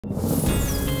Well,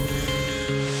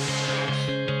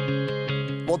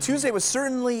 Tuesday was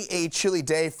certainly a chilly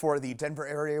day for the Denver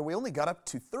area. We only got up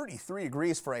to 33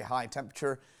 degrees for a high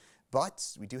temperature,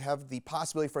 but we do have the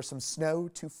possibility for some snow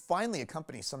to finally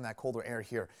accompany some of that colder air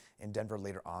here in Denver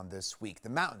later on this week. The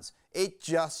mountains, it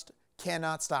just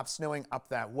cannot stop snowing up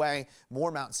that way.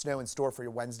 More mountain snow in store for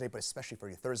your Wednesday, but especially for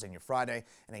your Thursday and your Friday,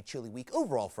 and a chilly week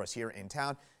overall for us here in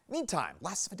town. Meantime,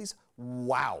 last 7 days,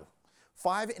 wow.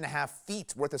 5.5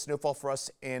 feet worth of snowfall for us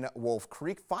in Wolf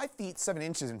Creek. 5 feet, 7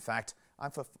 inches, in fact.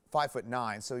 I'm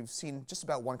 5'9", so we've seen just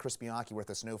about 1 Chris Bianchi worth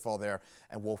of snowfall there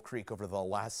at Wolf Creek over the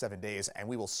last 7 days, and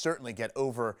we will certainly get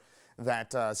over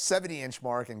that 70-inch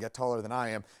mark and get taller than I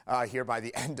am here by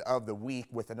the end of the week,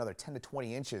 with another 10 to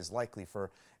 20 inches likely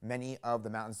for many of the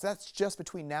mountains. That's just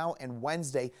between now and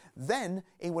Wednesday. Then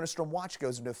a winter storm watch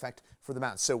goes into effect for the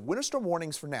mountains. So winter storm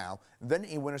warnings for now, then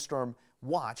a winter storm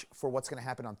watch for what's going to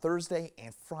happen on Thursday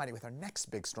and Friday with our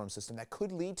next big storm system that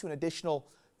could lead to an additional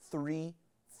 3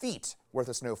 feet worth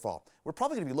of snowfall. We're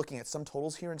probably going to be looking at some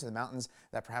totals here into the mountains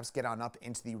that perhaps get on up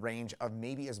into the range of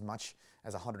maybe as much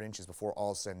as 100 inches before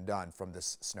all is said and done from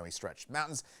this snowy stretch.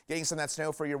 Mountains getting some of that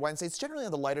snow for your Wednesday. It's generally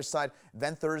on the lighter side.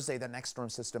 Then Thursday, the next storm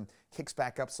system kicks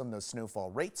back up some of those snowfall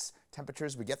rates.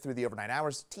 Temperatures, we get through the overnight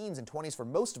hours, teens and 20s for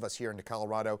most of us here into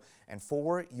Colorado. And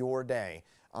for your day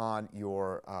on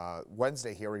your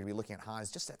Wednesday here, we're going to be looking at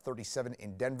highs just at 37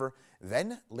 in Denver.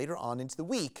 Then later on into the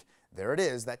week, there it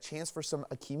is, that chance for some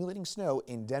accumulating snow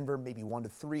in Denver, maybe 1 to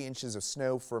 3 inches of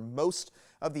snow for most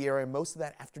of the area, most of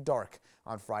that after dark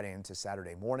on Friday into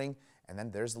Saturday morning. And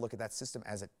then there's a look at that system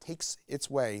as it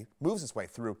moves its way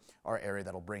through our area.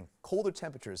 That'll bring colder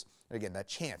temperatures. And again, that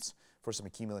chance for some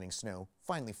accumulating snow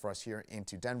finally for us here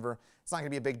into Denver. It's not going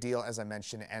to be a big deal, as I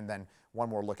mentioned. And then one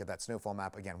more look at that snowfall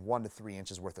map. Again, 1 to 3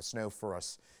 inches worth of snow for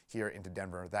us here into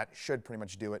Denver. That should pretty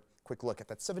much do it. Quick look at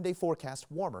that 7-day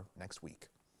forecast, warmer next week.